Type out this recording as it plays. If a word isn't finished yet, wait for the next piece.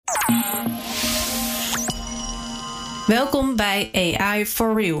Welkom bij AI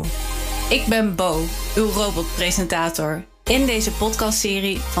for Real. Ik ben Bo, uw robotpresentator. In deze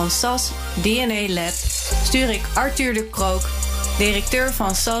podcastserie van SAS DNA Lab stuur ik Arthur de Krook, directeur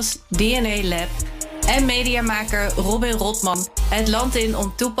van SAS DNA Lab, en mediamaker Robin Rotman het land in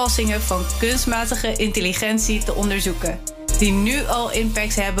om toepassingen van kunstmatige intelligentie te onderzoeken, die nu al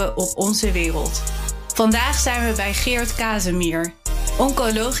impact hebben op onze wereld. Vandaag zijn we bij Geert Kazemier,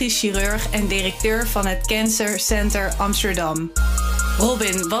 oncologisch chirurg en directeur van het Cancer Center Amsterdam.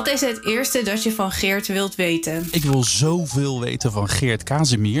 Robin, wat is het eerste dat je van Geert wilt weten? Ik wil zoveel weten van Geert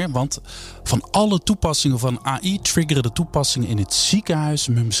Kazemier. Want van alle toepassingen van AI triggeren de toepassingen in het ziekenhuis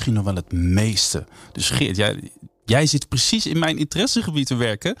me misschien nog wel het meeste. Dus Geert, jij zit precies in mijn interessegebied te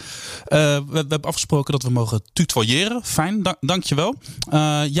werken. We hebben afgesproken dat we mogen tutoyeren. Fijn, dankjewel.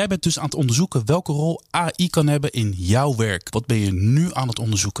 Jij bent dus aan het onderzoeken welke rol AI kan hebben in jouw werk. Wat ben je nu aan het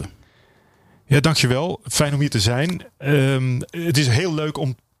onderzoeken? Ja, dankjewel. Fijn om hier te zijn. Het is heel leuk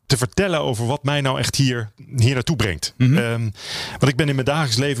om te vertellen over wat mij nou echt hier naartoe brengt. Mm-hmm. Want ik ben in mijn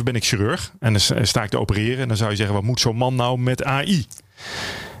dagelijks leven chirurg. En dan sta ik te opereren. En dan zou je zeggen, wat moet zo'n man nou met AI?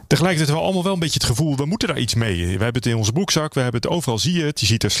 Tegelijkertijd hebben we allemaal wel een beetje het gevoel, we moeten daar iets mee. We hebben het in onze broekzak, we hebben het overal, zie je het. Je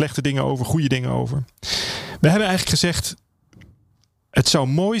ziet er slechte dingen over, goede dingen over. We hebben eigenlijk gezegd, het zou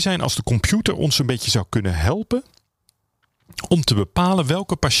mooi zijn als de computer ons een beetje zou kunnen helpen om te bepalen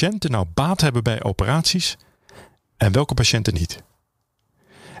welke patiënten nou baat hebben bij operaties en welke patiënten niet.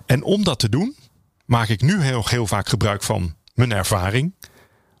 En om dat te doen, maak ik nu heel vaak gebruik van mijn ervaring.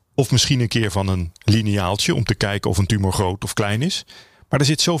 Of misschien een keer van een lineaaltje om te kijken of een tumor groot of klein is. Maar er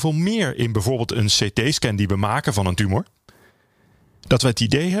zit zoveel meer in bijvoorbeeld een CT-scan die we maken van een tumor. Dat we het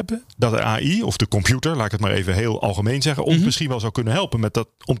idee hebben dat de AI of de computer, laat ik het maar even heel algemeen zeggen, ons misschien wel zou kunnen helpen met dat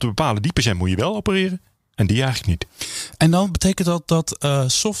om te bepalen, die patiënt moet je wel opereren en die eigenlijk niet. En dan betekent dat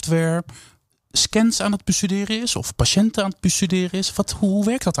software scans aan het bestuderen is of patiënten aan het bestuderen is? Hoe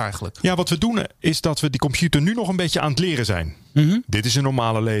werkt dat eigenlijk? Ja, wat we doen is dat we die computer nu nog een beetje aan het leren zijn. Mm-hmm. Dit is een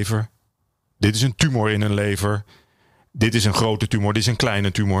normale lever. Dit is een tumor in een lever. Dit is een grote tumor, dit is een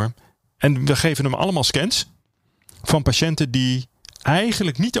kleine tumor. En we geven hem allemaal scans van patiënten die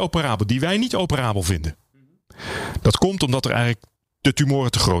eigenlijk niet operabel, die wij niet operabel vinden. Dat komt omdat er eigenlijk de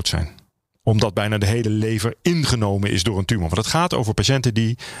tumoren te groot zijn. Omdat bijna de hele lever ingenomen is door een tumor. Want het gaat over patiënten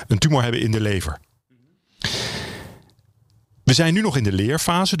die een tumor hebben in de lever. We zijn nu nog in de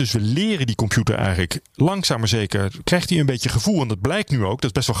leerfase, dus we leren die computer eigenlijk langzaam maar zeker. Krijgt hij een beetje gevoel, en dat blijkt nu ook. Dat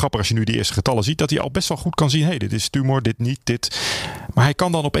is best wel grappig als je nu die eerste getallen ziet. Dat hij al best wel goed kan zien, hey, dit is tumor, dit niet, dit. Maar hij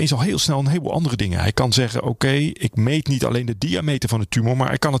kan dan opeens al heel snel een heleboel andere dingen. Hij kan zeggen, oké, ik meet niet alleen de diameter van de tumor,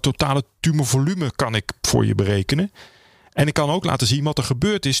 maar ik kan het totale tumorvolume kan ik voor je berekenen. En ik kan ook laten zien wat er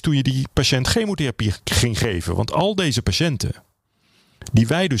gebeurd is toen je die patiënt chemotherapie ging geven. Want al deze patiënten, die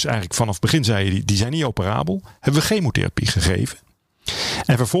wij dus eigenlijk vanaf het begin zeiden, die zijn niet operabel, hebben we chemotherapie gegeven.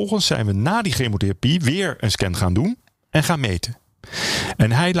 En vervolgens zijn we na die chemotherapie weer een scan gaan doen en gaan meten.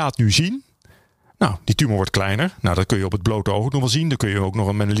 En hij laat nu zien, nou, die tumor wordt kleiner. Nou, dat kun je op het blote oog nog wel zien. Dan kun je ook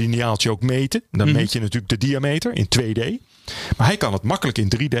nog met een lineaaltje ook meten. Dan meet je natuurlijk de diameter in 2D. Maar hij kan het makkelijk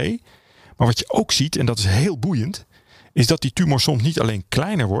in 3D. Maar wat je ook ziet, en dat is heel boeiend, is dat die tumor soms niet alleen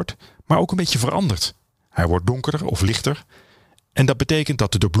kleiner wordt, maar ook een beetje verandert. Hij wordt donkerder of lichter. En dat betekent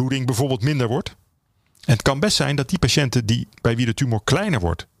dat de doorbloeding bijvoorbeeld minder wordt. En het kan best zijn dat die patiënten bij wie de tumor kleiner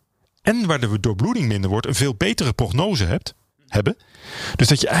wordt en waar de doorbloeding minder wordt, een veel betere prognose hebben. Dus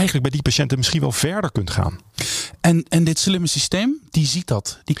dat je eigenlijk bij die patiënten misschien wel verder kunt gaan. En dit slimme systeem, die ziet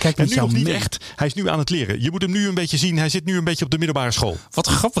dat. Die kijkt met jou mee. Nog niet echt. Hij is nu aan het leren. Je moet hem nu een beetje zien. Hij zit nu een beetje op de middelbare school. Wat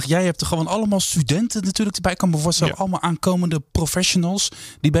grappig. Jij hebt er gewoon allemaal studenten natuurlijk erbij. Kan me voorstellen. Ja. Allemaal aankomende professionals.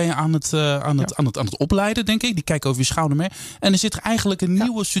 Die ben je aan het opleiden, denk ik. Die kijken over je schouder mee. En er zit er eigenlijk een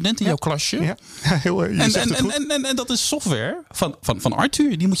nieuwe student in jouw klasje. Ja, heel en dat is software van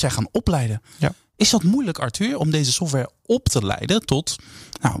Arthur. Die moet jij gaan opleiden. Ja. Is dat moeilijk, Arthur, om deze software op te leiden tot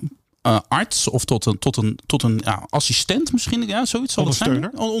arts of tot een assistent misschien? Ja, zoiets zal het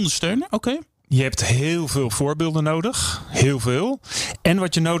zijn. Ondersteuner, oké. Je hebt heel veel voorbeelden nodig. Heel veel. En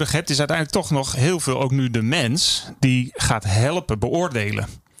wat je nodig hebt is uiteindelijk toch nog heel veel ook nu de mens die gaat helpen beoordelen.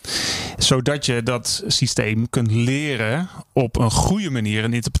 Zodat je dat systeem kunt leren op een goede manier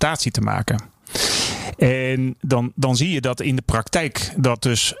een interpretatie te maken. En dan zie je dat in de praktijk dat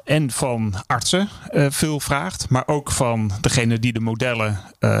dus en van artsen veel vraagt, maar ook van degene die de modellen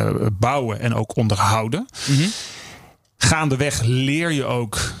bouwen en ook onderhouden. Mm-hmm. Gaandeweg leer je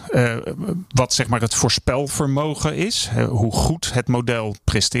ook wat zeg maar het voorspelvermogen is. Hoe goed het model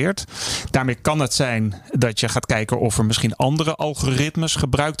presteert. Daarmee kan het zijn dat je gaat kijken of er misschien andere algoritmes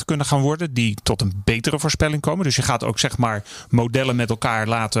gebruikt kunnen gaan worden. Die tot een betere voorspelling komen. Dus je gaat ook zeg maar modellen met elkaar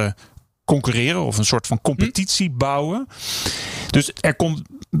laten concurreren. Of een soort van competitie bouwen. Dus er komt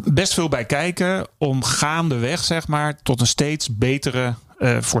best veel bij kijken om gaandeweg zeg maar tot een steeds betere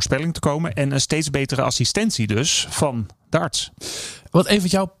voorspelling te komen. En een steeds betere assistentie dus van de arts. Wat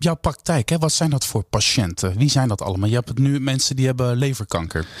even jouw praktijk, hè? Wat zijn dat voor patiënten? Wie zijn dat allemaal? Je hebt het nu mensen die hebben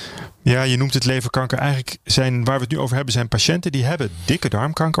leverkanker. Ja, je noemt het leverkanker. Eigenlijk waar we het nu over hebben zijn patiënten die hebben dikke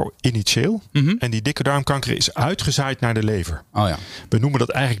darmkanker initieel. Mm-hmm. En die dikke darmkanker is uitgezaaid naar de lever. Oh ja. We noemen dat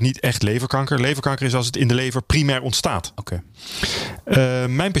eigenlijk niet echt leverkanker. Leverkanker is als het in de lever primair ontstaat. Oké.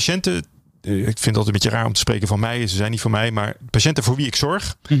 Mijn patiënten, ik vind het altijd een beetje raar om te spreken van mij. Ze zijn niet van mij, maar patiënten voor wie ik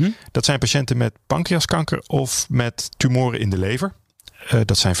zorg. Mm-hmm. Dat zijn patiënten met pancreaskanker of met tumoren in de lever.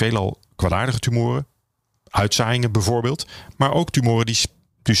 Dat zijn veelal kwaadaardige tumoren. Uitzaaiingen bijvoorbeeld. Maar ook tumoren die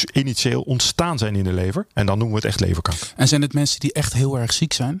dus initieel ontstaan zijn in de lever. En dan noemen we het echt leverkanker. En zijn het mensen die echt heel erg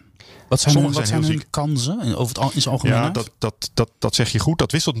ziek zijn? Wat zijn hun kansen in het algemeen? Ja, dat zeg je goed.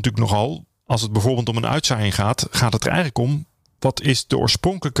 Dat wisselt natuurlijk nogal. Als het bijvoorbeeld om een uitzaaiing gaat het er eigenlijk om. Wat is de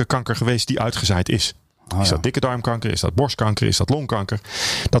oorspronkelijke kanker geweest die uitgezaaid is? Is dat dikke darmkanker? Is dat borstkanker? Is dat longkanker?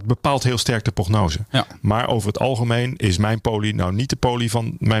 Dat bepaalt heel sterk de prognose. Ja. Maar over het algemeen is mijn poli nou niet de poli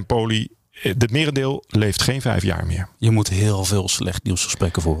van mijn poli. Het merendeel leeft geen 5 jaar meer. Je moet heel veel slecht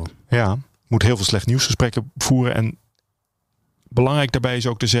nieuwsgesprekken voeren. Ja, moet heel veel slecht nieuwsgesprekken voeren. En belangrijk daarbij is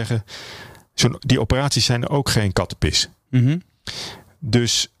ook te zeggen, die operaties zijn ook geen kattenpis. Mm-hmm.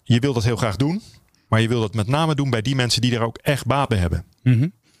 Dus je wil dat heel graag doen. Maar je wil dat met name doen bij die mensen die er ook echt baat bij hebben.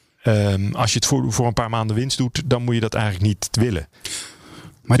 Mm-hmm. Als je het voor een paar maanden winst doet, dan moet je dat eigenlijk niet willen.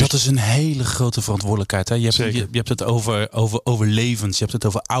 Maar dat is een hele grote verantwoordelijkheid. Hè? Je hebt het over levens. Je hebt het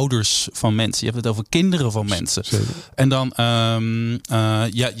over ouders van mensen. Je hebt het over kinderen van mensen. Zeker. En dan,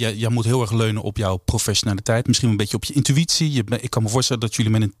 je moet heel erg leunen op jouw professionaliteit. Misschien een beetje op je intuïtie. Ik kan me voorstellen dat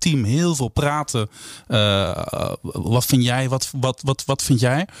jullie met een team heel veel praten. Wat vind jij? Wat vind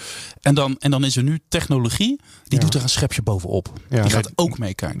jij? En dan is er nu technologie. Die doet er een schepje bovenop. Die gaat ook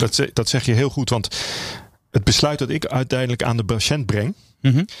meekijken. Dat zeg je heel goed. Want het besluit dat ik uiteindelijk aan de patiënt breng,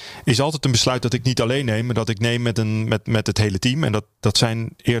 mm-hmm, is altijd een besluit dat ik niet alleen neem, maar dat ik neem met het hele team. En dat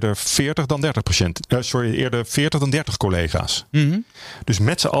zijn eerder 40 dan 30 collega's. Mm-hmm. Dus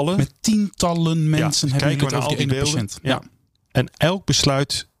met z'n allen. Met tientallen mensen hebben jullie het over die ene patiënt. Ja. En elk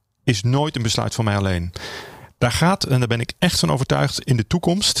besluit is nooit een besluit van mij alleen. Daar gaat, en daar ben ik echt van overtuigd, in de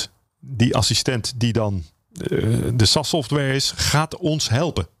toekomst, die assistent die dan de SAS-software is, gaat ons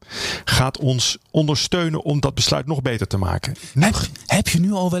helpen. Gaat ons ondersteunen om dat besluit nog beter te maken. Heb je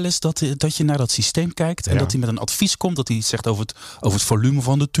nu al wel eens dat je naar dat systeem kijkt en dat hij met een advies komt, dat hij zegt over het volume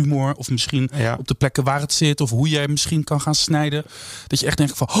van de tumor, of misschien op de plekken waar het zit, of hoe jij misschien kan gaan snijden, dat je echt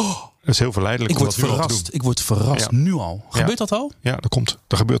denkt van, dat is heel verleidelijk. Ik word verrast nu al. Gebeurt dat al? Ja, dat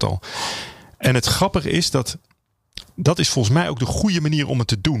gebeurt al. En het grappige is dat is volgens mij ook de goede manier om het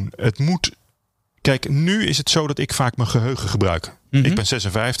te doen. Het moet. Kijk, nu is het zo dat ik vaak mijn geheugen gebruik. Mm-hmm. Ik ben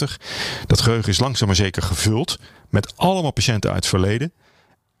 56. Dat geheugen is langzaam maar zeker gevuld met allemaal patiënten uit het verleden.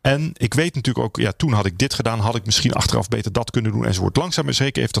 En ik weet natuurlijk ook, toen had ik dit gedaan, had ik misschien achteraf beter dat kunnen doen enzovoort. Langzaam maar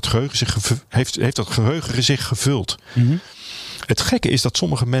zeker heeft dat geheugen zich gevuld. Mm-hmm. Het gekke is dat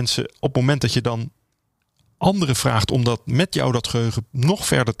sommige mensen op het moment dat je dan anderen vraagt om dat met jou dat geheugen nog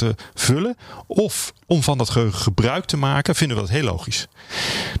verder te vullen, of om van dat geheugen gebruik te maken, vinden we dat heel logisch.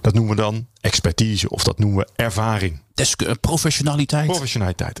 Dat noemen we dan expertise, of dat noemen we ervaring.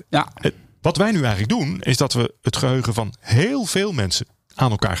 Professionaliteit. Ja. Wat wij nu eigenlijk doen, is dat we het geheugen van heel veel mensen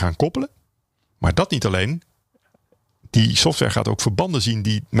aan elkaar gaan koppelen. Maar dat niet alleen. Die software gaat ook verbanden zien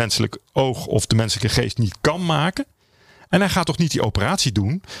die het menselijk oog of de menselijke geest niet kan maken. En hij gaat toch niet die operatie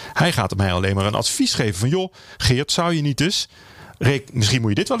doen. Hij gaat mij alleen maar een advies geven van, joh, Geert, zou je niet dus? Misschien moet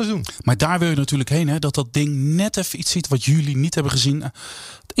je dit wel eens doen. Maar daar wil je natuurlijk heen, hè? Dat ding net even iets ziet wat jullie niet hebben gezien.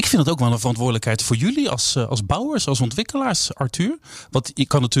 Ik vind het ook wel een verantwoordelijkheid voor jullie als bouwers, als ontwikkelaars, Arthur. Want je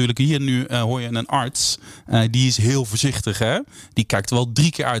kan natuurlijk hier nu, hoor je een arts, die is heel voorzichtig. Hè? Die kijkt wel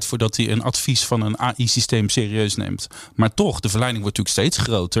 3 keer uit voordat hij een advies van een AI-systeem serieus neemt. Maar toch, de verleiding wordt natuurlijk steeds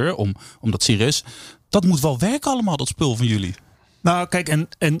groter om dat serieus. Dat moet wel werken allemaal, dat spul van jullie. Nou kijk,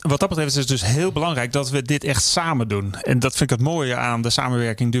 en wat dat betreft is het dus heel belangrijk dat we dit echt samen doen. En dat vind ik het mooie aan de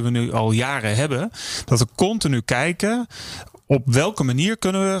samenwerking die we nu al jaren hebben. Dat we continu kijken op welke manier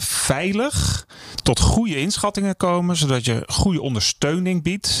kunnen we veilig tot goede inschattingen komen, zodat je goede ondersteuning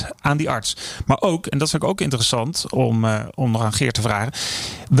biedt aan die arts. Maar ook, en dat vind ik ook interessant om nog aan Geert te vragen,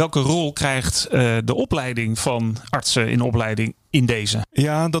 welke rol krijgt de opleiding van artsen in opleiding in deze?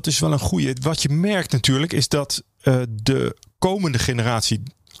 Ja, dat is wel een goede. Wat je merkt natuurlijk is dat de komende generatie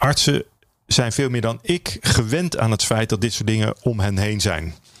artsen zijn veel meer dan ik gewend aan het feit dat dit soort dingen om hen heen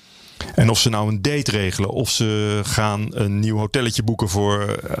zijn. En of ze nou een date regelen, of ze gaan een nieuw hotelletje boeken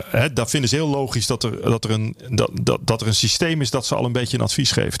voor. Dat vinden ze heel logisch dat er een systeem is dat ze al een beetje een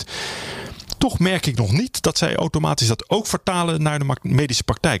advies geeft. Toch merk ik nog niet dat zij automatisch dat ook vertalen naar de medische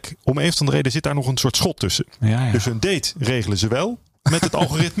praktijk. Om een of andere reden zit daar nog een soort schot tussen. Ja. Dus hun date regelen ze wel met het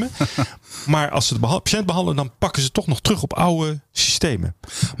algoritme. Maar als ze de patiënt behandelen, dan pakken ze toch nog terug op oude systemen.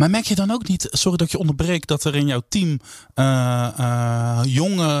 Maar merk je dan ook niet, sorry dat je onderbreekt, dat er in jouw team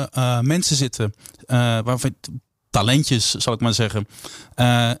jonge mensen zitten, waarvan talentjes, zal ik maar zeggen,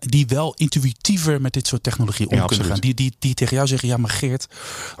 die wel intuïtiever met dit soort technologie om kunnen gaan. Die tegen jou zeggen, ja maar Geert,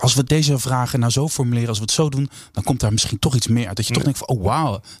 als we deze vragen nou zo formuleren, als we het zo doen, dan komt daar misschien toch iets meer uit. Dat je toch denkt van, oh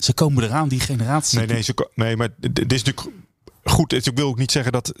wauw, ze komen eraan, die generatie. Nee, maar dit is natuurlijk goed. Ik wil ook niet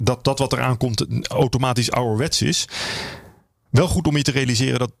zeggen dat wat eraan komt automatisch ouderwets is. Wel goed om je te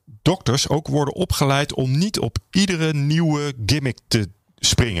realiseren dat dokters ook worden opgeleid om niet op iedere nieuwe gimmick te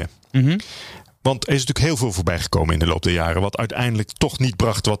springen. Mm-hmm. Want er is natuurlijk heel veel voorbij gekomen in de loop der jaren, wat uiteindelijk toch niet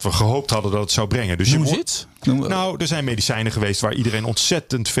bracht wat we gehoopt hadden dat het zou brengen. Dus er zijn medicijnen geweest waar iedereen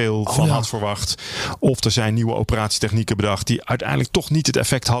ontzettend veel van had verwacht. Of er zijn nieuwe operatietechnieken bedacht die uiteindelijk toch niet het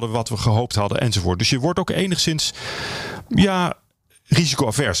effect hadden wat we gehoopt hadden enzovoort. Dus je wordt ook enigszins,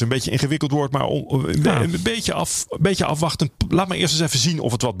 risicoavers. Een beetje ingewikkeld woord, maar een beetje afwachtend. Laat maar eerst eens even zien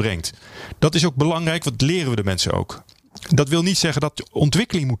of het wat brengt. Dat is ook belangrijk, want leren we de mensen ook. Dat wil niet zeggen dat de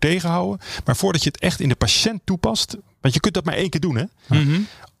ontwikkeling moet tegenhouden. Maar voordat je het echt in de patiënt toepast. Want je kunt dat maar 1 keer doen. Hè? Mm-hmm.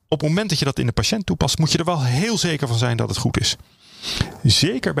 Op het moment dat je dat in de patiënt toepast, moet je er wel heel zeker van zijn dat het goed is.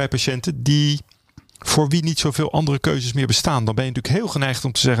 Zeker bij patiënten voor wie niet zoveel andere keuzes meer bestaan. Dan ben je natuurlijk heel geneigd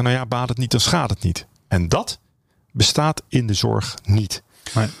om te zeggen, nou ja, baat het niet, dan schaadt het niet. En dat bestaat in de zorg niet.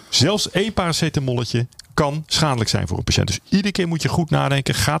 Maar zelfs 1 paracetamolletje kan schadelijk zijn voor een patiënt. Dus iedere keer moet je goed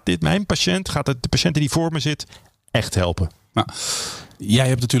nadenken, gaat dit mijn patiënt, gaat het de patiënt die voor me zit echt helpen? Nou, jij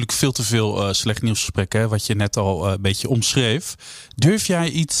hebt natuurlijk veel te veel slecht nieuwsgesprekken, hè, wat je net al een beetje omschreef. Durf jij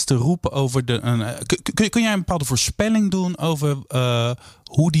iets te roepen over kun jij een bepaalde voorspelling doen over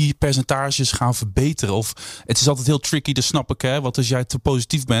hoe die percentages gaan verbeteren? Of het is altijd heel tricky, dat snap ik. Hè? Want als jij te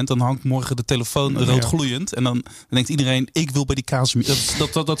positief bent, dan hangt morgen de telefoon rood gloeiend. En dan denkt iedereen, ik wil bij die KSMI.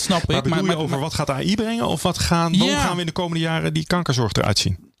 Dat snap ik. Maar wat gaat AI brengen? Of hoe gaan we in de komende jaren die kankerzorg eruit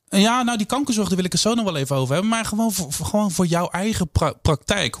zien? Ja, nou die kankerzorg, daar wil ik het zo nog wel even over hebben. Maar gewoon voor jouw eigen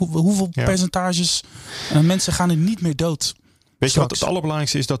praktijk. Hoeveel percentages mensen gaan er niet meer dood? Weet je wat het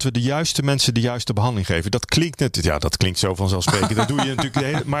allerbelangrijkste is? Dat we de juiste mensen de juiste behandeling geven. Dat klinkt dat klinkt zo vanzelfsprekend. Dat doe je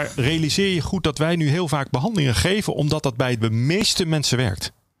natuurlijk maar realiseer je goed dat wij nu heel vaak behandelingen geven, omdat dat bij de meeste mensen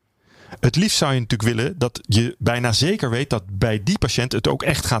werkt. Het liefst zou je natuurlijk willen dat je bijna zeker weet dat bij die patiënt het ook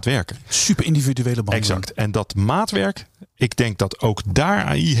echt gaat werken. Super individuele behandeling. Exact. En dat maatwerk, ik denk dat ook daar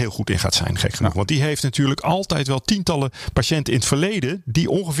AI heel goed in gaat zijn, gek genoeg. Want die heeft natuurlijk altijd wel tientallen patiënten in het verleden die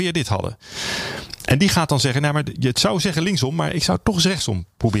ongeveer dit hadden. En die gaat dan zeggen, nou, maar het zou zeggen linksom, maar ik zou het toch eens rechtsom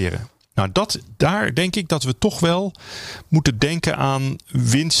proberen. Nou, daar denk ik dat we toch wel moeten denken aan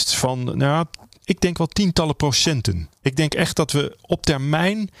winst van, ik denk wel tientallen procenten. Ik denk echt dat we op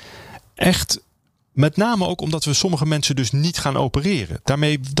termijn echt, met name ook omdat we sommige mensen dus niet gaan opereren.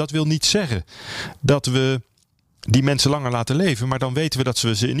 Dat wil niet zeggen dat we die mensen langer laten leven. Maar dan weten we dat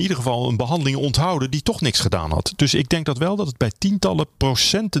ze in ieder geval een behandeling onthouden die toch niks gedaan had. Dus ik denk dat het bij tientallen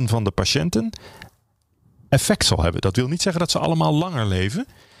procenten van de patiënten effect zal hebben. Dat wil niet zeggen dat ze allemaal langer leven.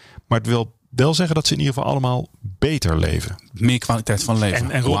 Maar het wil wel zeggen dat ze in ieder geval allemaal beter leven. Meer kwaliteit van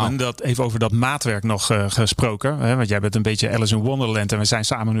leven. En Robin, dat even over dat maatwerk nog gesproken. Hè? Want jij bent een beetje Alice in Wonderland. En we zijn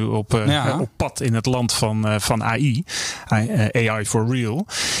samen nu op pad in het land van AI. AI for real.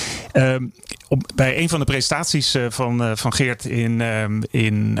 Bij een van de presentaties van Geert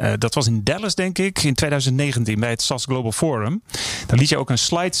dat was in Dallas, denk ik, in 2019 bij het SAS Global Forum. Daar liet je ook een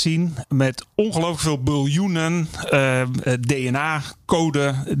slide zien met ongelooflijk veel biljoenen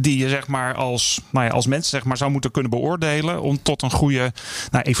DNA-code die je zeg maar als mens zeg maar zou moeten kunnen beoordelen om tot een goede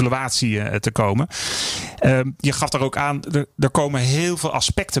evaluatie te komen. Je gaf daar ook aan, er komen heel veel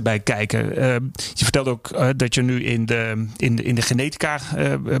aspecten bij kijken. Je vertelde ook dat je nu in de genetica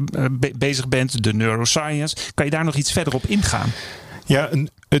bezig bent, de neuroscience. Kan je daar nog iets verder op ingaan? Ja,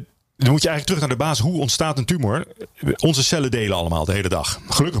 dan moet je eigenlijk terug naar de basis. Hoe ontstaat een tumor? Onze cellen delen allemaal de hele dag.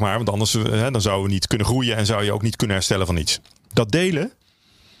 Gelukkig maar, want anders dan zouden we niet kunnen groeien en zou je ook niet kunnen herstellen van iets. Dat delen,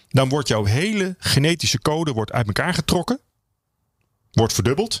 dan wordt jouw hele genetische code uit elkaar getrokken. Wordt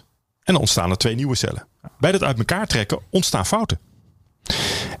verdubbeld. En dan ontstaan er 2 nieuwe cellen. Bij dat uit elkaar trekken ontstaan fouten.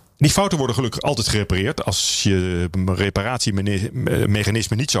 Die fouten worden gelukkig altijd gerepareerd. Als je een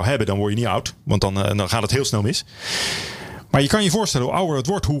reparatiemechanisme niet zou hebben, dan word je niet oud. Want dan gaat het heel snel mis. Maar je kan je voorstellen, hoe ouder het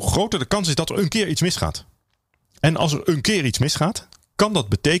wordt, hoe groter de kans is dat er een keer iets misgaat. En als er een keer iets misgaat, kan dat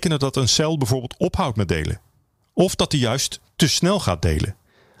betekenen dat een cel bijvoorbeeld ophoudt met delen. Of dat die juist te snel gaat delen.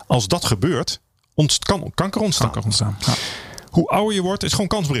 Als dat gebeurt, kan kanker ontstaan. Ja. Hoe ouder je wordt, is gewoon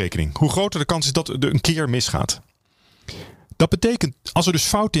kansberekening. Hoe groter de kans is dat er een keer misgaat. Dat betekent, als er dus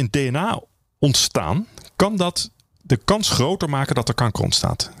fouten in het DNA ontstaan, kan dat de kans groter maken dat er kanker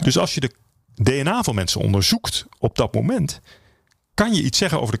ontstaat. Dus als je de DNA van mensen onderzoekt op dat moment, kan je iets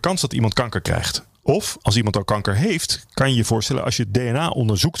zeggen over de kans dat iemand kanker krijgt. Of als iemand al kanker heeft, kan je je voorstellen, als je het DNA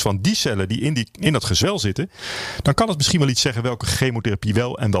onderzoekt van die cellen die in dat gezwel zitten, dan kan het misschien wel iets zeggen welke chemotherapie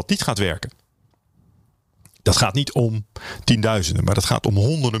wel en wat niet gaat werken. Dat gaat niet om tienduizenden, maar dat gaat om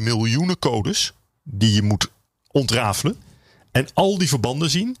honderden miljoenen codes die je moet ontrafelen. En al die verbanden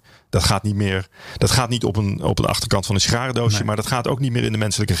zien, dat gaat niet op een achterkant van een sigarendoosje, nee. Maar dat gaat ook niet meer in de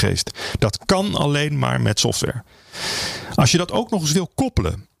menselijke geest. Dat kan alleen maar met software. Als je dat ook nog eens wil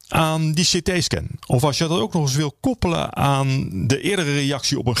koppelen aan die CT-scan, of als je dat ook nog eens wil koppelen aan de eerdere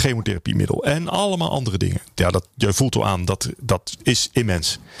reactie op een chemotherapiemiddel en allemaal andere dingen. Ja, je voelt al aan, dat is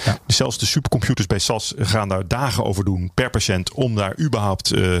immens. Ja. Dus zelfs de supercomputers bij SAS gaan daar dagen over doen per patiënt om daar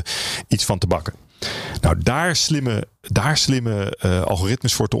überhaupt iets van te bakken. Nou, daar slimme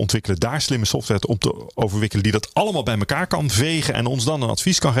algoritmes voor te ontwikkelen. Daar slimme software om te overwikkelen. Die dat allemaal bij elkaar kan vegen. En ons dan een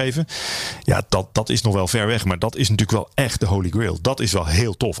advies kan geven. Ja, dat is nog wel ver weg. Maar dat is natuurlijk wel echt de holy grail. Dat is wel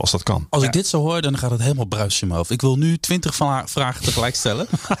heel tof als dat kan. Als ik dit zo hoor, dan gaat het helemaal bruisen in mijn hoofd. Ik wil nu 20 vragen tegelijk stellen.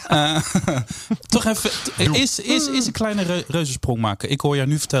 Toch even. Is een kleine reuzensprong maken. Ik hoor jou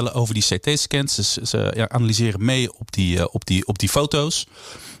nu vertellen over die CT-scans. Ze analyseren mee op die foto's.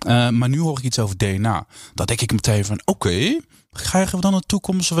 Maar nu hoor ik iets over DNA. Dan denk ik meteen van oké, krijgen we dan een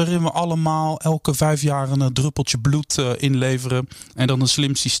toekomst waarin we allemaal elke 5 jaar een druppeltje bloed inleveren. En dan een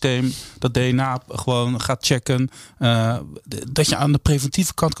slim systeem dat DNA gewoon gaat checken. Dat je aan de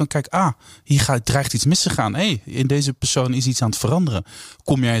preventieve kant kan kijken. Hier dreigt iets mis te gaan. In deze persoon is iets aan het veranderen.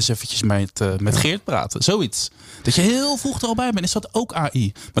 Kom jij eens eventjes met Geert praten. Zoiets. Dat je heel vroeg er al bij bent. Is dat ook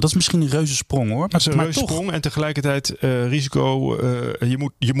AI? Maar dat is misschien een reuzensprong hoor. Dat is een reuzensprong en tegelijkertijd risico.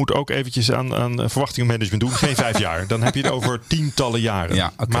 Je moet ook eventjes aan verwachtingenmanagement doen. Geen 5 jaar. Dan heb je het over tientallen jaren.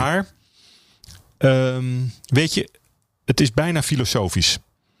 Ja, okay. Maar weet je, het is bijna filosofisch.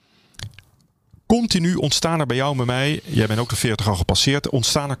 Continu ontstaan er bij jou en bij mij, jij bent ook de 40 al gepasseerd,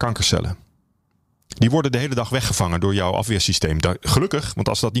 ontstaan er kankercellen. Die worden de hele dag weggevangen door jouw afweersysteem. Gelukkig, want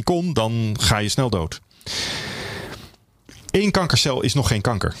als dat niet kon, dan ga je snel dood. 1 kankercel is nog geen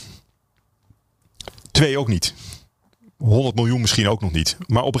kanker. 2 ook niet. 100 miljoen misschien ook nog niet.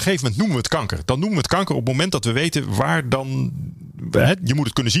 Maar op een gegeven moment noemen we het kanker. Dan noemen we het kanker op het moment dat we weten waar dan. Je moet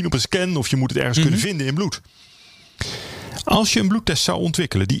het kunnen zien op een scan of je moet het ergens kunnen vinden in bloed. Als je een bloedtest zou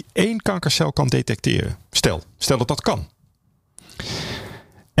ontwikkelen die 1 kankercel kan detecteren. Stel dat kan.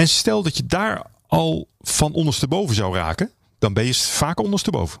 En stel dat je daar al van ondersteboven zou raken. Dan ben je vaak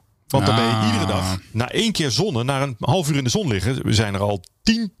ondersteboven. Want dan ben je iedere dag na 1 keer zonnen, na een half uur in de zon liggen, zijn er al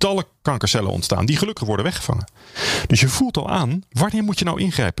tientallen kankercellen ontstaan. Die gelukkig worden weggevangen. Dus je voelt al aan, wanneer moet je nou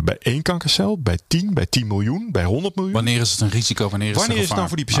ingrijpen? Bij 1 kankercel, bij 10 miljoen, bij 100 miljoen? Wanneer is het een risico? Wanneer is het nou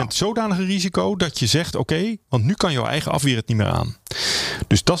voor die patiënt zodanig een risico dat je zegt, oké, want nu kan jouw eigen afweer het niet meer aan.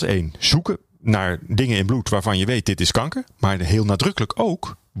 Dus dat is 1. Zoeken naar dingen in bloed waarvan je weet dit is kanker. Maar heel nadrukkelijk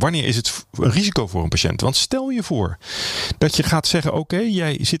ook, wanneer is het een risico voor een patiënt? Want stel je voor dat je gaat zeggen, oké,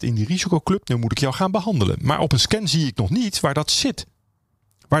 jij zit in die risicoclub, nu moet ik jou gaan behandelen. Maar op een scan zie ik nog niet waar dat zit.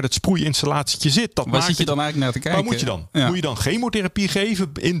 Waar dat sproeiinstallatietje zit. Waar zit je dan eigenlijk naar te kijken? Waar moet je dan? Ja. Moet je dan chemotherapie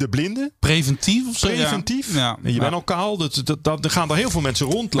geven in de blinde? Preventief of zo? Preventief. Ja. En je bent al kaal. Er gaan er heel veel mensen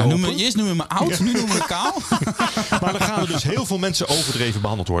rondlopen. Eerst noemen we me oud, nu noemen we kaal. Maar dan gaan er dus heel veel mensen overdreven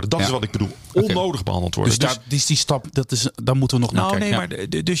behandeld worden. Dat is wat ik bedoel. Onnodig behandeld worden. Dus die stap, daar moeten we nog naar kijken.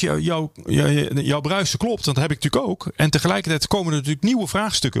 Maar dus jouw bruisen klopt. Dat heb ik natuurlijk ook. En tegelijkertijd komen er natuurlijk nieuwe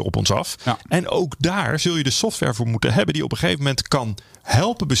vraagstukken op ons af. Ja. En ook daar zul je de software voor moeten hebben die op een gegeven moment kan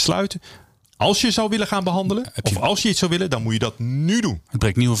helpen besluiten. Als je zou willen gaan behandelen, of als je iets zou willen, dan moet je dat nu doen. Het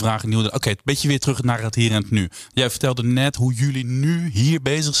brengt nieuwe vragen. Oké, een beetje weer terug naar het hier en het nu. Jij vertelde net hoe jullie nu hier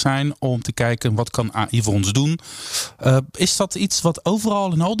bezig zijn om te kijken wat kan AI voor ons doen. Is dat iets wat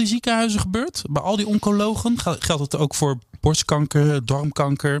overal in al die ziekenhuizen gebeurt? Bij al die oncologen? Geldt het ook voor borstkanker,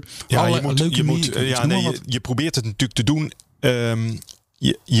 darmkanker? Ja, je probeert het natuurlijk te doen.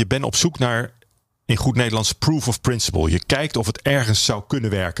 Je bent op zoek naar in goed Nederlands proof of principle. Je kijkt of het ergens zou kunnen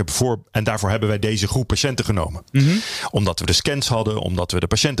werken. En daarvoor hebben wij deze groep patiënten genomen. Omdat we de scans hadden, omdat we de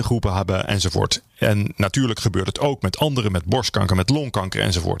patiëntengroepen hebben enzovoort. En natuurlijk gebeurt het ook met anderen, met borstkanker, met longkanker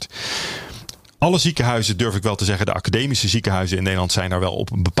enzovoort. Alle ziekenhuizen, durf ik wel te zeggen, de academische ziekenhuizen in Nederland zijn daar wel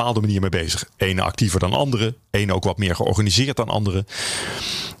op een bepaalde manier mee bezig. Ene actiever dan andere, ene ook wat meer georganiseerd dan andere.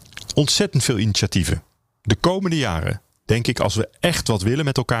 Ontzettend veel initiatieven. De komende jaren, denk ik, als we echt wat willen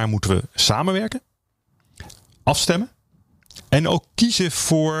met elkaar, moeten we samenwerken, afstemmen en ook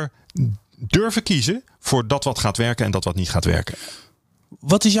durven kiezen voor dat wat gaat werken en dat wat niet gaat werken.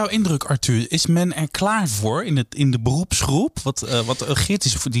 Wat is jouw indruk, Arthur? Is men er klaar voor in de beroepsgroep? Wat Geert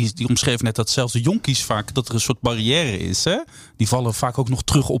is, die omschreef net dat zelfs de jonkies vaak dat er een soort barrière is. Hè? Die vallen vaak ook nog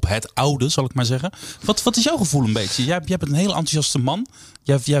terug op het oude, zal ik maar zeggen. Wat is jouw gevoel een beetje? Jij bent een heel enthousiaste man.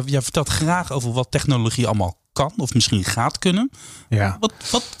 Jij vertelt graag over wat technologie allemaal kan of misschien gaat kunnen. Ja.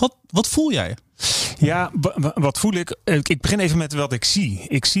 Wat voel jij? Ja, wat voel ik? Ik begin even met wat ik zie.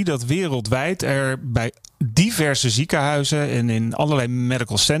 Ik zie dat wereldwijd er bij diverse ziekenhuizen en in allerlei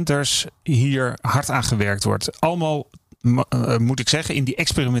medical centers hier hard aan gewerkt wordt. Allemaal, moet ik zeggen, in die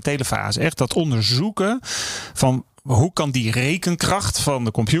experimentele fase. Echt dat onderzoeken van hoe kan die rekenkracht van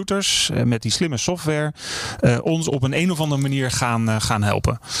de computers met die slimme software ons op een of andere manier gaan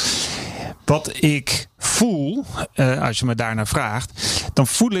helpen. Wat ik voel, als je me daarnaar vraagt, dan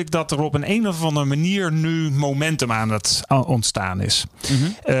voel ik dat er op een of andere manier nu momentum aan het ontstaan is.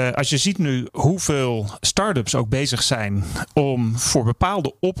 Als je ziet nu hoeveel start-ups ook bezig zijn om voor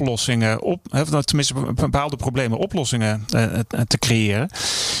bepaalde oplossingen, tenminste bepaalde problemen oplossingen te creëren,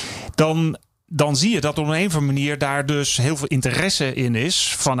 dan zie je dat op een of andere manier daar dus heel veel interesse in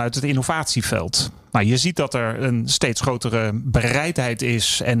is vanuit het innovatieveld. Nou, je ziet dat er een steeds grotere bereidheid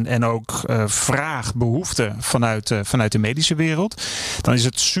is en ook behoefte vanuit de medische wereld. Dan is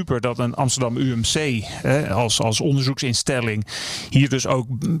het super dat een Amsterdam UMC als onderzoeksinstelling hier dus ook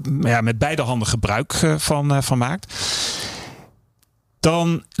met beide handen gebruik van maakt.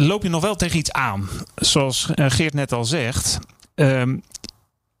 Dan loop je nog wel tegen iets aan. Zoals Geert net al zegt.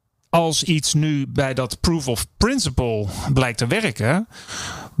 Als iets nu bij dat proof of principle blijkt te werken,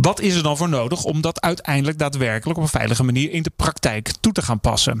 wat is er dan voor nodig om dat uiteindelijk daadwerkelijk op een veilige manier in de praktijk toe te gaan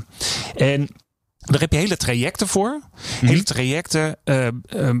passen? En daar heb je hele trajecten voor. Hele trajecten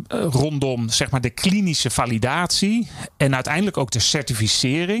rondom zeg maar de klinische validatie en uiteindelijk ook de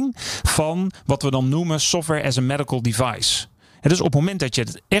certificering van wat we dan noemen software as a medical device. En dus op het moment dat je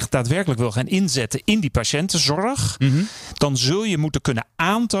het echt daadwerkelijk wil gaan inzetten in die patiëntenzorg, dan zul je moeten kunnen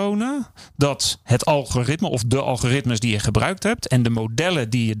aantonen dat het algoritme of de algoritmes die je gebruikt hebt en de modellen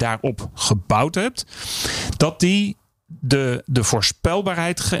die je daarop gebouwd hebt, dat die de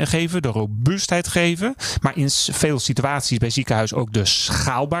voorspelbaarheid geven, de robuustheid geven, maar in veel situaties bij ziekenhuis ook de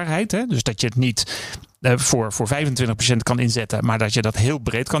schaalbaarheid. Hè? Dus dat je het niet voor 25 patiënten kan inzetten, maar dat je dat heel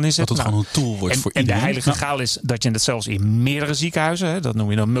breed kan inzetten. Dat het gewoon een tool wordt voor iedereen. En de heilige graal is dat je het zelfs in meerdere ziekenhuizen, dat noem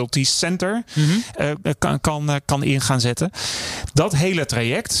je dan multicenter, kan in gaan zetten. Dat hele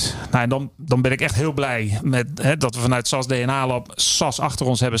traject, en dan ben ik echt heel blij met dat we vanuit SAS DNA Lab SAS achter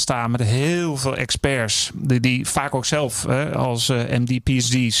ons hebben staan met heel veel experts die vaak ook zelf als MD,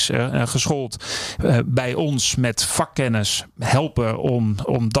 PhD's geschoold bij ons met vakkennis helpen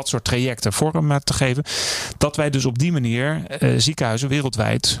om dat soort trajecten vorm te geven. Dat wij dus op die manier ziekenhuizen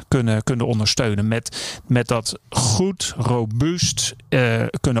wereldwijd kunnen ondersteunen. Met dat goed, robuust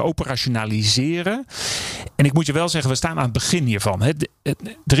kunnen operationaliseren. En ik moet je wel zeggen, we staan aan het begin hiervan.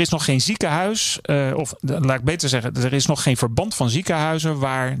 Er is nog geen ziekenhuis, of laat ik beter zeggen, er is nog geen verband van ziekenhuizen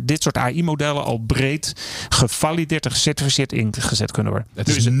waar dit soort AI-modellen al breed gevalideerd en gecertificeerd ingezet kunnen worden. Het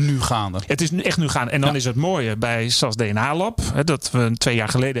is nu gaande. Het is echt nu gaande. En dan is het mooie bij SAS DNA Lab, dat we 2 jaar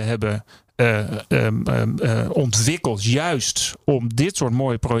geleden hebben ontwikkeld juist om dit soort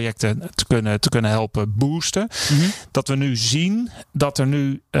mooie projecten te kunnen helpen boosten. Dat we nu zien dat er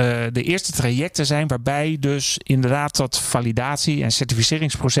nu de eerste trajecten zijn waarbij dus inderdaad dat validatie- en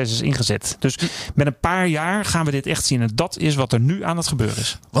certificeringsproces is ingezet. Dus met een paar jaar gaan we dit echt zien. En dat is wat er nu aan het gebeuren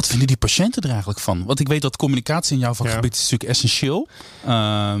is. Wat vinden die patiënten er eigenlijk van? Want ik weet dat communicatie in jouw vakgebied is natuurlijk essentieel.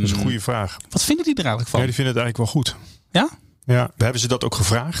 Dat is een goede vraag. Wat vinden die er eigenlijk van? Ja, die vinden het eigenlijk wel goed. Ja? Ja, we hebben ze dat ook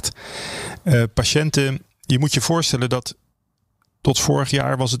gevraagd. Patiënten, je moet je voorstellen dat tot vorig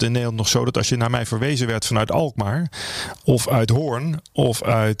jaar was het in Nederland nog zo dat als je naar mij verwezen werd vanuit Alkmaar of uit Hoorn of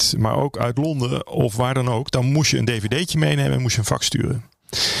maar ook uit Londen of waar dan ook, dan moest je een dvd'tje meenemen en moest je een fax sturen.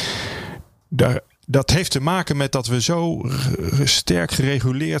 Dat heeft te maken met dat we zo sterk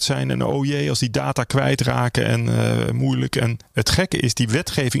gereguleerd zijn. En oh jee, als die data kwijtraken en moeilijk. En het gekke is, die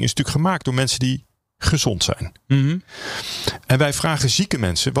wetgeving is natuurlijk gemaakt door mensen die gezond zijn. Mm-hmm. En wij vragen zieke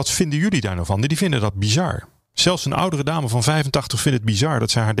mensen, wat vinden jullie daar nou van? Die vinden dat bizar. Zelfs een oudere dame van 85 vindt het bizar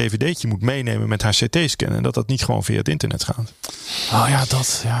dat ze haar dvd'tje moet meenemen met haar CT-scan. En dat niet gewoon via het internet gaat. Oh ja,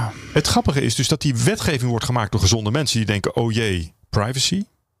 dat, ja. Het grappige is dus dat die wetgeving wordt gemaakt door gezonde mensen die denken, oh jee, privacy.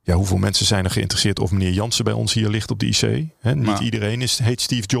 Ja, hoeveel mensen zijn er geïnteresseerd of meneer Jansen bij ons hier ligt op de IC? Niet iedereen heet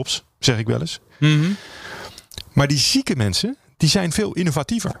Steve Jobs, zeg ik wel eens. Mm-hmm. Maar die zieke mensen, die zijn veel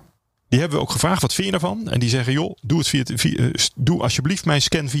innovatiever. Die hebben we ook gevraagd, wat vind je daarvan? En die zeggen, joh, doe alsjeblieft mijn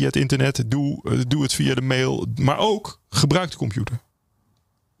scan via het internet. Doe het via de mail. Maar ook, gebruik de computer.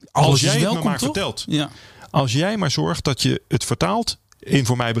 Als jij het me maar vertelt. Ja. Als jij maar zorgt dat je het vertaalt in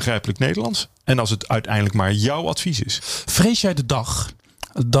voor mij begrijpelijk Nederlands. En als het uiteindelijk maar jouw advies is. Vrees jij de dag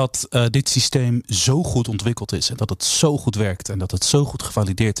dat dit systeem zo goed ontwikkeld is en dat het zo goed werkt en dat het zo goed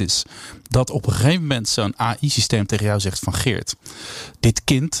gevalideerd is, dat op een gegeven moment zo'n AI-systeem tegen jou zegt van Geert, dit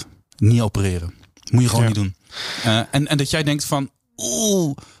kind niet opereren. Moet je gewoon niet doen. En dat jij denkt van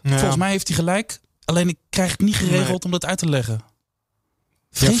volgens mij heeft hij gelijk, alleen ik krijg het niet geregeld om dat uit te leggen.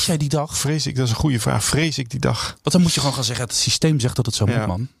 Vrees jij die dag? Vrees ik, dat is een goede vraag. Vrees ik die dag? Want dan moet je gewoon gaan zeggen, het systeem zegt dat het zo moet,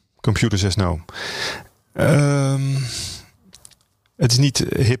 man. Computer says no. Het is niet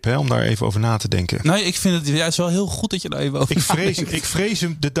hip om daar even over na te denken. Nee, ik vind het juist wel heel goed dat je daar even over nadenkt. Ik vrees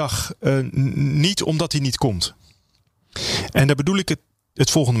hem de dag niet omdat hij niet komt. En daar bedoel ik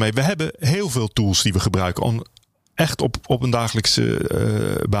het volgende mee. We hebben heel veel tools die we gebruiken. Echt op een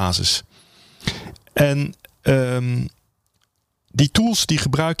dagelijkse basis. En die tools die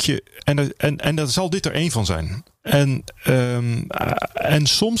gebruik je. En daar zal dit er één van zijn. En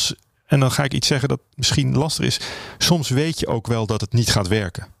soms... En dan ga ik iets zeggen dat misschien lastig is. Soms weet je ook wel dat het niet gaat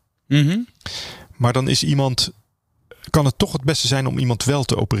werken. Mm-hmm. Maar dan kan het toch het beste zijn om iemand wel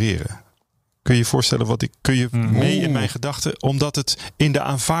te opereren. Kun je je voorstellen kun je mee in mijn gedachten? Omdat het in de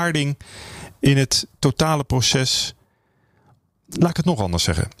aanvaarding, in het totale proces. Laat ik het nog anders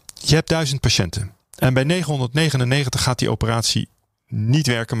zeggen. Je hebt 1000 patiënten. En bij 999 gaat die operatie niet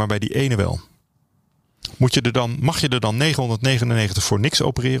werken, maar bij die ene wel. Mag je er dan 999 voor niks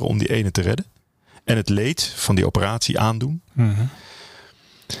opereren om die ene te redden? En het leed van die operatie aandoen? Mm-hmm.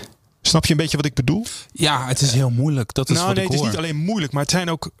 Snap je een beetje wat ik bedoel? Ja, het is heel moeilijk. Dat is wat ik hoor. Het is niet alleen moeilijk, maar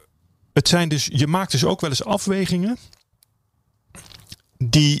je maakt dus ook wel eens afwegingen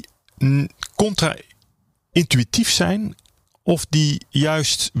die contra-intuïtief zijn, of die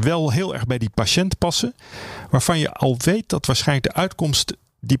juist wel heel erg bij die patiënt passen, waarvan je al weet dat waarschijnlijk de uitkomst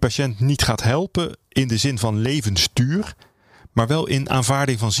die patiënt niet gaat helpen in de zin van levensduur, maar wel in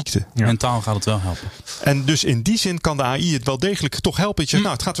aanvaarding van ziekte. Ja. Mentaal gaat het wel helpen. En dus in die zin kan de AI het wel degelijk toch helpen. Je zegt,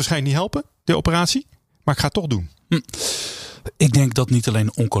 het gaat waarschijnlijk niet helpen, de operatie, maar ik ga het toch doen. Ik denk dat niet alleen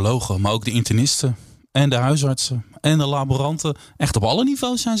de oncologen, maar ook de internisten en de huisartsen en de laboranten, echt op alle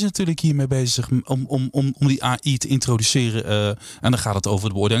niveaus zijn ze natuurlijk hiermee bezig om die AI te introduceren. En dan gaat het over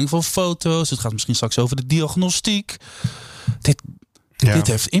de beoordeling van foto's. Het gaat misschien straks over de diagnostiek. Dit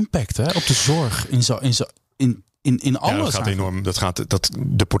heeft impact op de zorg in alles. Ja, dat gaat enorm.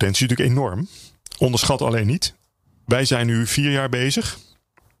 De potentie is natuurlijk enorm. Onderschat alleen niet. Wij zijn nu 4 jaar bezig.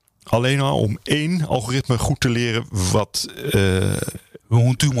 Alleen al om 1 algoritme goed te leren hoe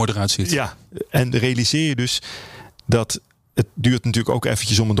een tumor eruit ziet. Ja, en realiseer je dus dat het duurt natuurlijk ook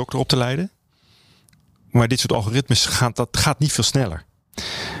eventjes om een dokter op te leiden. Maar dit soort algoritmes gaat niet veel sneller.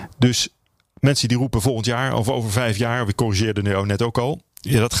 Dus mensen die roepen volgend jaar of over 5 jaar, we corrigeerden jou net ook al.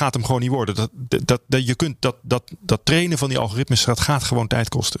 Ja, dat gaat hem gewoon niet worden. Dat trainen van die algoritmes gaat gewoon tijd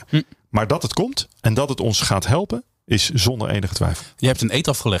kosten. Maar dat het komt en dat het ons gaat helpen, is zonder enige twijfel. Je hebt een eet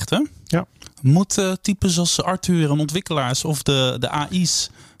afgelegd, hè? Ja. Moet types als Arthur en ontwikkelaars of de AI's,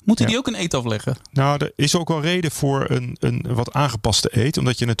 moeten die ook een eet afleggen? Nou, er is ook wel reden voor een wat aangepaste eet.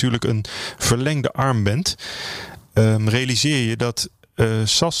 Omdat je natuurlijk een verlengde arm bent. Realiseer je dat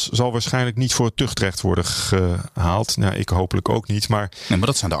SAS zal waarschijnlijk niet voor het tuchtrecht worden gehaald. Nou, ik hopelijk ook niet. Maar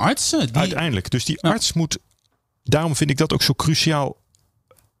dat zijn de artsen. Uiteindelijk. Dus die arts moet. Daarom vind ik dat ook zo cruciaal.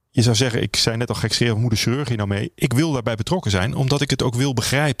 Je zou zeggen, ik zei net al gekscherend, hoe de chirurg hier nou mee? Ik wil daarbij betrokken zijn, omdat ik het ook wil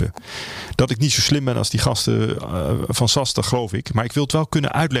begrijpen. Dat ik niet zo slim ben als die gasten van SAS, dat geloof ik. Maar ik wil het wel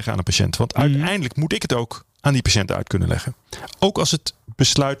kunnen uitleggen aan een patiënt. Want uiteindelijk moet ik het ook aan die patiënt uit kunnen leggen. Ook als het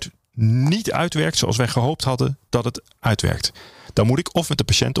besluit niet uitwerkt zoals wij gehoopt hadden dat het uitwerkt. Dan moet ik of met de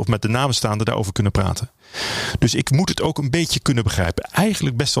patiënt of met de nabestaanden daarover kunnen praten. Dus ik moet het ook een beetje kunnen begrijpen.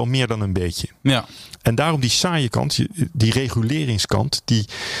 Eigenlijk best wel meer dan een beetje. Ja. En daarom die saaie kant, die reguleringskant. Die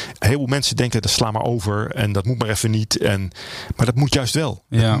heel veel mensen denken, dat sla maar over. En dat moet maar even niet. Maar dat moet juist wel.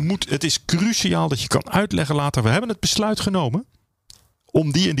 Ja. Het is cruciaal dat je kan uitleggen later. We hebben het besluit genomen.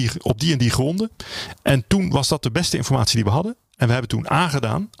 Op die en die gronden. En toen was dat de beste informatie die we hadden. En we hebben toen A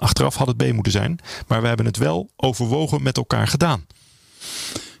gedaan. Achteraf had het B moeten zijn. Maar we hebben het wel overwogen met elkaar gedaan.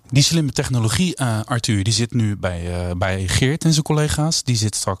 Die slimme technologie, Arthur, die zit nu bij Geert en zijn collega's. Die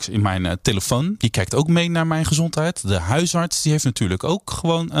zit straks in mijn telefoon. Die kijkt ook mee naar mijn gezondheid. De huisarts die heeft natuurlijk ook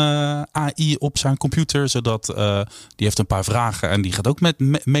gewoon AI op zijn computer. Zodat die heeft een paar vragen en die gaat ook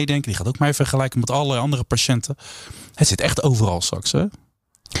meedenken. Die gaat ook mij vergelijken met allerlei andere patiënten. Het zit echt overal straks, hè?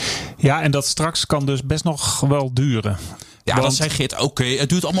 Ja, en dat straks kan dus best nog wel duren. Ja, dan zei Geert, oké, het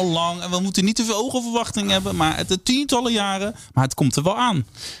duurt allemaal lang en we moeten niet te veel hoge verwachtingen hebben. Maar het tientallen jaren, maar het komt er wel aan.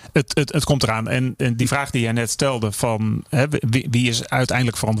 Het komt eraan. En die vraag die jij net stelde van wie is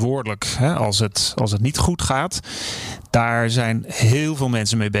uiteindelijk verantwoordelijk als het niet goed gaat. Daar zijn heel veel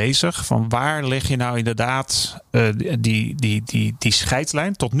mensen mee bezig. Van waar leg je nou inderdaad die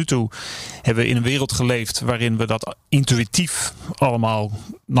scheidslijn? Tot nu toe hebben we in een wereld geleefd waarin we dat intuïtief allemaal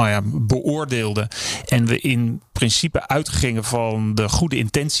beoordeelden. En we in principe uitgingen van de goede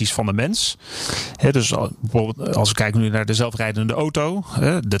intenties van de mens. Dus bijvoorbeeld als we kijken nu naar de zelfrijdende auto,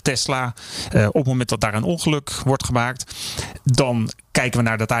 de Tesla. Op het moment dat daar een ongeluk wordt gemaakt, dan kijken we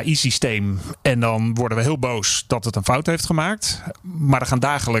naar dat AI-systeem en dan worden we heel boos dat het een fout heeft gemaakt. Maar er gaan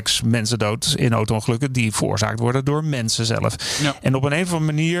dagelijks mensen dood in auto-ongelukken die veroorzaakt worden door mensen zelf. Ja. En op een of andere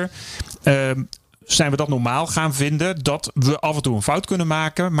manier zijn we dat normaal gaan vinden dat we af en toe een fout kunnen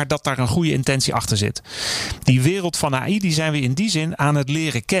maken, maar dat daar een goede intentie achter zit. Die wereld van AI, die zijn we in die zin aan het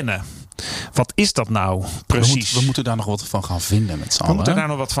leren kennen. Wat is dat nou precies? We moeten daar nog wat van gaan vinden met z'n allen. We moeten daar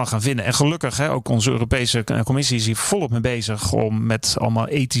nog wat van gaan vinden. En gelukkig, ook onze Europese Commissie is hier volop mee bezig om met allemaal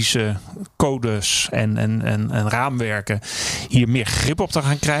ethische codes en raamwerken hier meer grip op te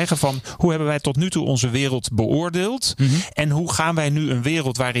gaan krijgen van hoe hebben wij tot nu toe onze wereld beoordeeld en hoe gaan wij nu een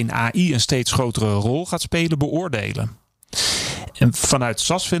wereld waarin AI een steeds grotere rol gaat spelen beoordelen. En vanuit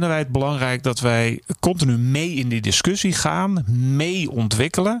SAS vinden wij het belangrijk dat wij continu mee in die discussie gaan, mee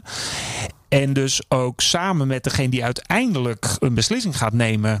ontwikkelen. En dus ook samen met degene die uiteindelijk een beslissing gaat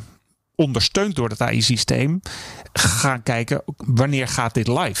nemen, ondersteund door het AI-systeem, gaan kijken wanneer gaat dit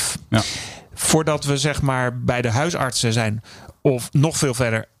live. Ja. Voordat we zeg maar bij de huisartsen zijn of nog veel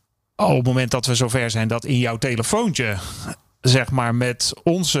verder, op het moment dat we zover zijn dat in jouw telefoontje zeg maar met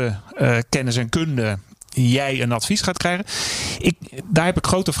onze kennis en kunde jij een advies gaat krijgen. Daar heb ik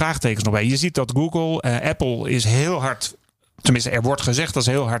grote vraagtekens nog bij. Je ziet dat Google, Apple is heel hard, tenminste er wordt gezegd dat ze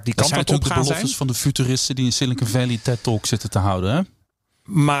heel hard die kant op gaan zijn. Dat zijn natuurlijk de beloftes van de futuristen die in Silicon Valley TED Talk zitten te houden, hè?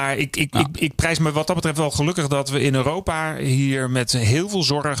 Maar ik prijs me wat dat betreft wel gelukkig dat we in Europa hier met heel veel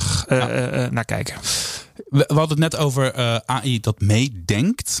zorg naar kijken. We hadden het net over AI dat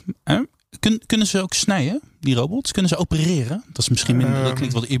meedenkt. Kunnen ze ook snijden, die robots? Kunnen ze opereren? Dat is misschien minder, dat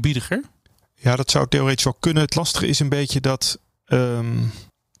klinkt wat eerbiediger. Ja, dat zou theoretisch wel kunnen. Het lastige is een beetje dat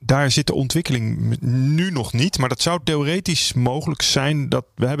daar zit de ontwikkeling nu nog niet. Maar dat zou theoretisch mogelijk zijn. Dat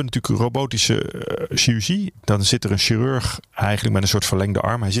we hebben natuurlijk robotische chirurgie. Dan zit er een chirurg eigenlijk met een soort verlengde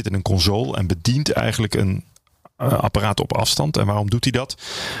arm. Hij zit in een console en bedient eigenlijk een apparaat op afstand. En waarom doet hij dat?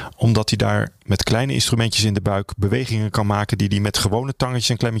 Omdat hij daar met kleine instrumentjes in de buik bewegingen kan maken die hij met gewone tangetjes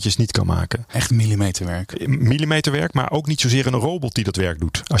en klemmetjes niet kan maken. Echt millimeterwerk. Millimeterwerk, maar ook niet zozeer een robot die dat werk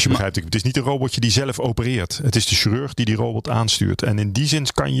doet. Als je begrijpt, het is niet een robotje die zelf opereert. Het is de chirurg die robot aanstuurt. En in die zin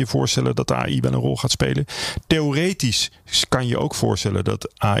kan je je voorstellen dat AI wel een rol gaat spelen. Theoretisch kan je ook voorstellen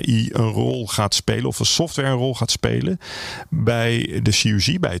dat AI een rol gaat spelen of een software een rol gaat spelen bij de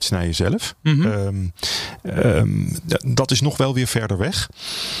chirurgie, bij het snijden zelf. Dat is nog wel weer verder weg.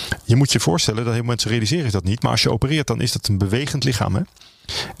 Je moet je voorstellen dat heel veel mensen realiseren zich dat niet. Maar als je opereert, dan is dat een bewegend lichaam.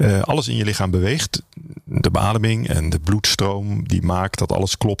 Hè? Alles in je lichaam beweegt. De beademing en de bloedstroom die maakt dat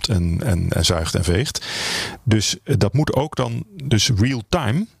alles klopt en zuigt en veegt. Dus dat moet ook dan dus real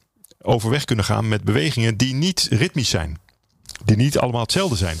time overweg kunnen gaan met bewegingen die niet ritmisch zijn. Die niet allemaal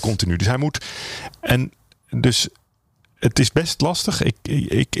hetzelfde zijn, continu. Dus hij moet. En dus het is best lastig.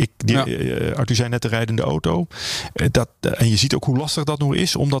 Arthur zei net de rijdende auto. En je ziet ook hoe lastig dat nog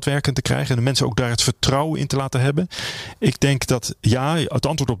is om dat werkend te krijgen. En de mensen ook daar het vertrouwen in te laten hebben. Ik denk dat het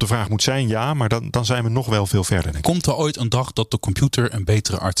antwoord op de vraag moet zijn ja. Maar dan zijn we nog wel veel verder. Denk ik. Komt er ooit een dag dat de computer een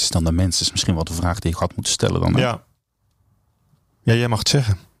betere arts is dan de mens? Is misschien wel de vraag die ik had moeten stellen dan. Hè? Ja, jij mag het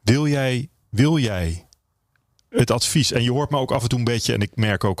zeggen. Wil jij het advies, en je hoort me ook af en toe een beetje, en ik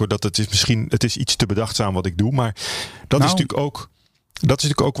merk ook dat het is iets te bedachtzaam wat ik doe, maar dat is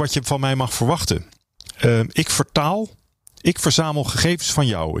natuurlijk ook wat je van mij mag verwachten. Ik verzamel gegevens van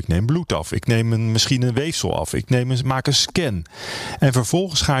jou. Ik neem bloed af. Ik neem misschien een weefsel af. Maak een scan. En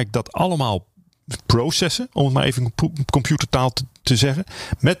vervolgens ga ik dat allemaal processen, om het maar even in computertaal te zeggen,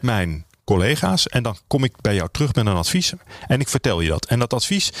 met mijn collega's. En dan kom ik bij jou terug met een advies. En ik vertel je dat. En dat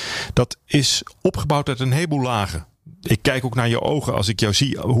advies, dat is opgebouwd uit een heleboel lagen. Ik kijk ook naar je ogen als ik jou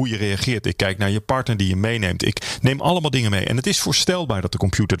zie hoe je reageert. Ik kijk naar je partner die je meeneemt. Ik neem allemaal dingen mee. En het is voorstelbaar dat de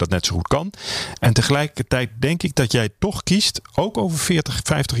computer dat net zo goed kan. En tegelijkertijd denk ik dat jij toch kiest, ook over 40,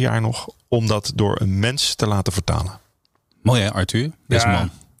 50 jaar nog, om dat door een mens te laten vertalen. Mooi hè, Arthur? Deze man.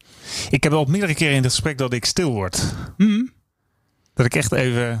 Ik heb al meerdere keren in het gesprek dat ik stil word. Dat ik echt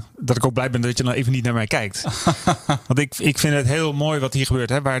even, dat ik ook blij ben dat je dan even niet naar mij kijkt. Want ik vind het heel mooi wat hier gebeurt.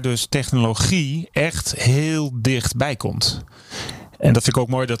 Hè, waar dus technologie echt heel dichtbij komt. En dat vind ik ook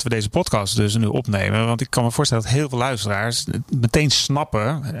mooi dat we deze podcast dus nu opnemen. Want ik kan me voorstellen dat heel veel luisteraars meteen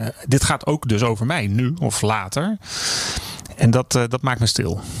snappen. Dit gaat ook dus over mij, nu of later. En dat maakt me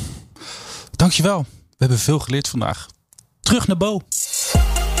stil. Dankjewel. We hebben veel geleerd vandaag. Terug naar Bo.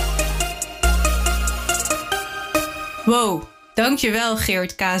 Wow, dankjewel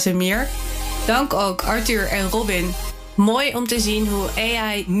Geert Casimir. Dank ook Arthur en Robin. Mooi om te zien hoe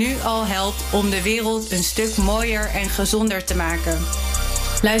AI nu al helpt om de wereld een stuk mooier en gezonder te maken.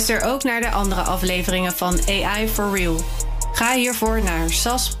 Luister ook naar de andere afleveringen van AI for Real. Ga hiervoor naar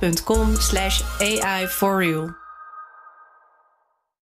sas.com/AI for Real.